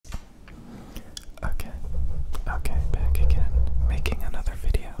Okay, back again, making another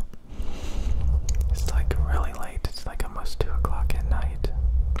video. It's like really late, it's like almost 2 o'clock at night,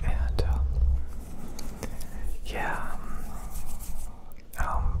 and yeah,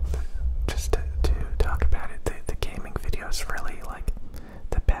 just to talk about it, the gaming videos really, like,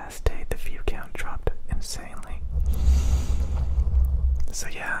 the past day, the view count dropped insanely. So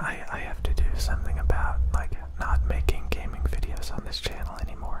yeah, I have to do something about, like, not making gaming videos on this channel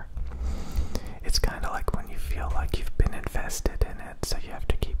anymore. It's kind of like when you feel like you've been invested in it, so you have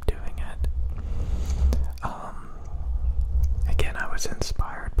to keep doing it. Again, I was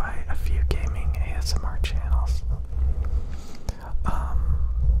inspired by a few gaming ASMR channels.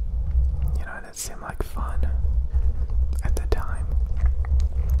 You know, and it seemed like fun at the time.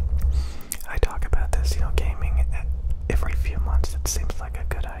 I talk about this, you know, gaming every few months. It seems like a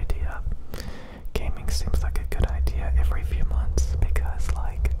good idea. Gaming seems like a good idea every few months because,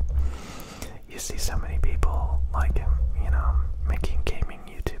 like, you see so many people, like, you know, making gaming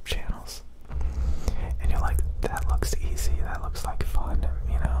YouTube channels, and you're like, that looks easy, that looks like fun,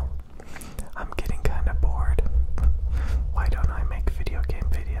 you know, I'm getting kind of bored, why don't I make video game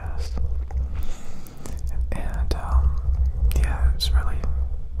videos? And, yeah, it's really,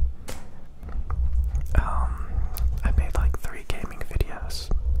 I made like 3 gaming videos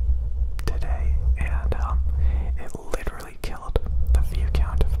today, and, it literally killed the view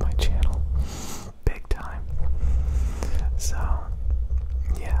count of my channel big time. So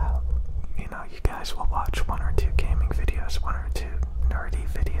yeah, you know, you guys will watch 1 or 2 gaming videos, 1 or 2 nerdy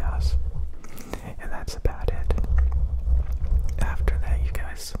videos, and that's about it. After that, you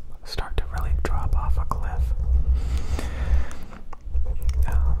guys start to really drop off a cliff.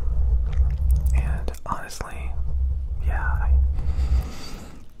 And honestly, yeah,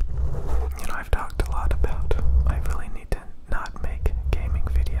 you know, I've talked a lot about I really need to not make gaming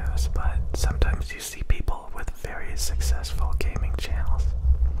videos, but sometimes you see people with very successful gaming channels,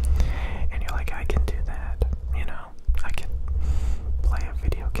 and you're like, I can do that, you know, I can play a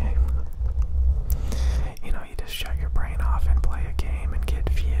video game. You know, you just shut your brain off and play a game and get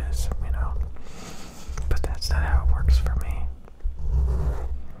views, you know, but that's not how it works for me.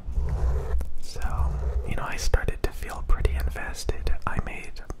 So, you know, I started to feel pretty invested. I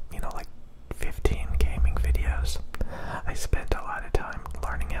made, you know, like 15 gaming videos. I spent a lot of time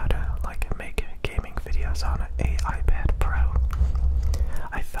learning how to, like, make gaming videos on an iPad Pro.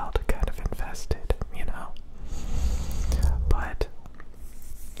 I felt kind of invested, you know. But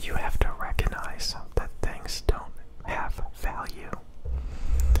you have to recognize that things don't have value.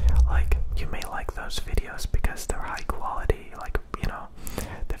 Like, you may like those videos because they're high quality, like, you know,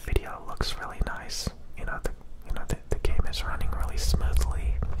 the video looks really nice, you know, the game is running really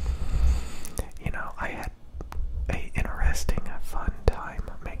smoothly. You know, I had a interesting, fun time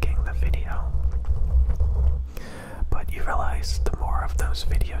making the video. But you realize the more of those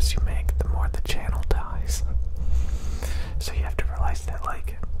videos you make, the more the channel dies. So you have to realize that,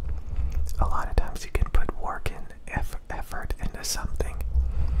 like, a lot of times you can put work and effort into something,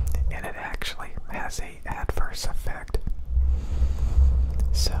 and it actually has a adverse effect.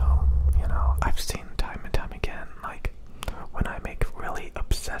 So, you know, I've seen time and time again, like, when I make really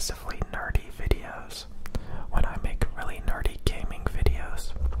obsessively nerdy videos, when I make really nerdy gaming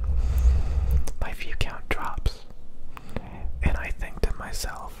videos, my view count drops. And I think to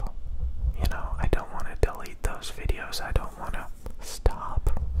myself, you know, I don't want to delete those videos, I don't want to stop,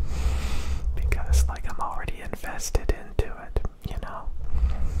 because, like, I'm already invested into it, you know.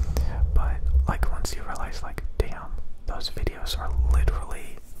 But, like, once you realize, like, damn, those videos are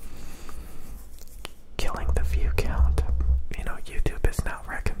literally killing the view count, you know, YouTube is not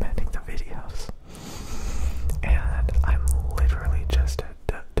recommending the videos, and I'm literally just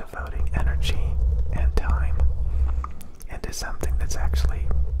devoting energy and time into something that's actually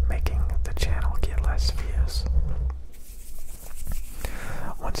making the channel get less views.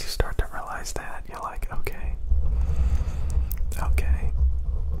 Once you start to realize that, you're like, okay,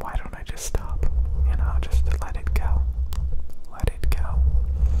 why don't I just stop? You know, just let it go. Let it go.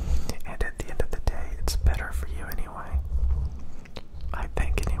 And at the end of the day, it's better for you anyway. I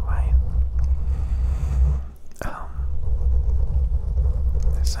think anyway.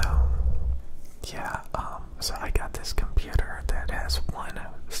 So yeah, so I got this computer that has 1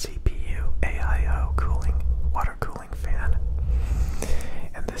 CPU AIO cooling, water cooling fan,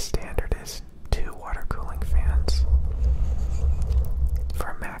 and the standard is 2 water cooling fans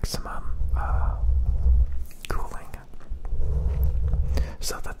for maximum cooling.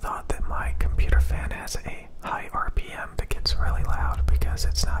 So the thought that my computer fan has a high RPM that gets really loud because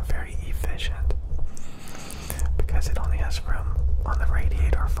it's not very efficient, because it only has room on the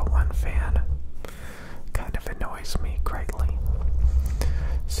radiator for 1 fan,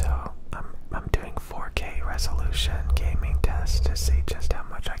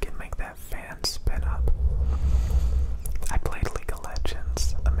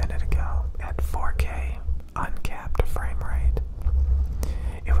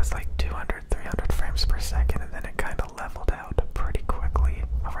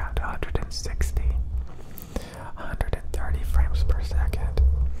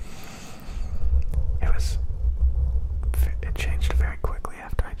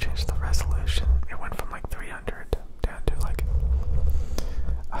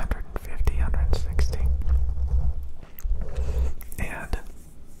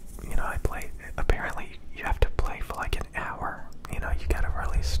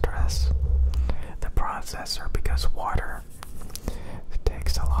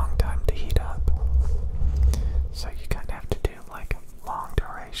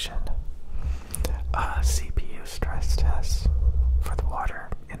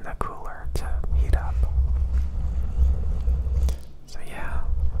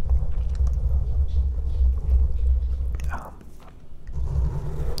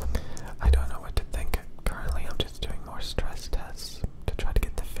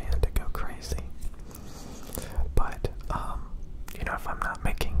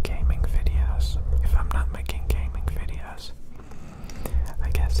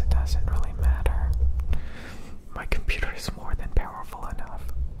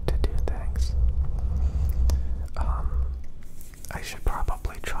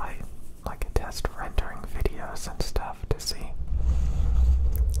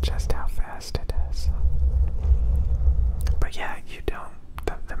 just how fast it is. But yeah, you don't,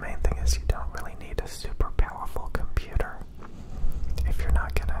 the main thing is you don't really need a super powerful computer if you're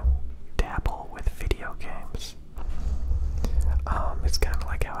not gonna dabble with video games. It's kind of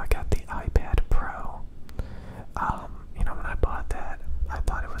like how I got the iPad Pro. You know, when I bought that, I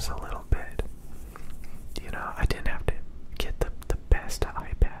thought it was a little bit, you know, I didn't have to get the best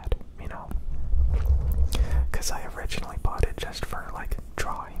iPad, you know, because I originally bought it just for like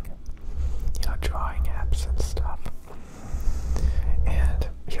drawing, you know, drawing apps and stuff. And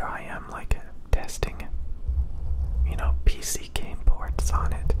here I am like testing, you know, PC game ports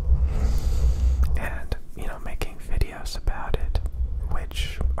on it, and, you know, making videos about it,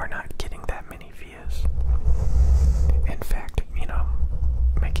 which are not getting that many views. In fact, you know,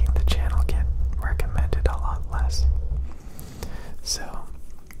 making the channel get recommended a lot less. So,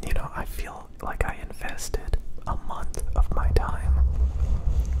 you know, I feel like I invested a month of my time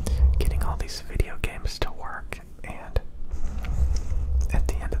getting all these video games to work, and at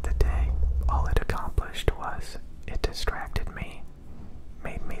the end of the day, all it accomplished was it distracted me,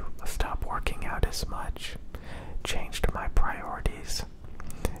 made me stop working out as much, changed my priorities,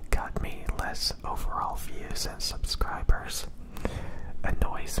 got me less overall views and subscribers,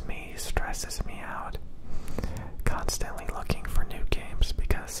 annoys me, stresses me out, constantly looking for new games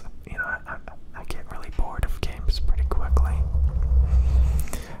because, you know, I get really bored of games pretty quickly.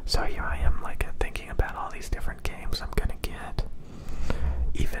 So here I am, like, thinking about all these different games I'm gonna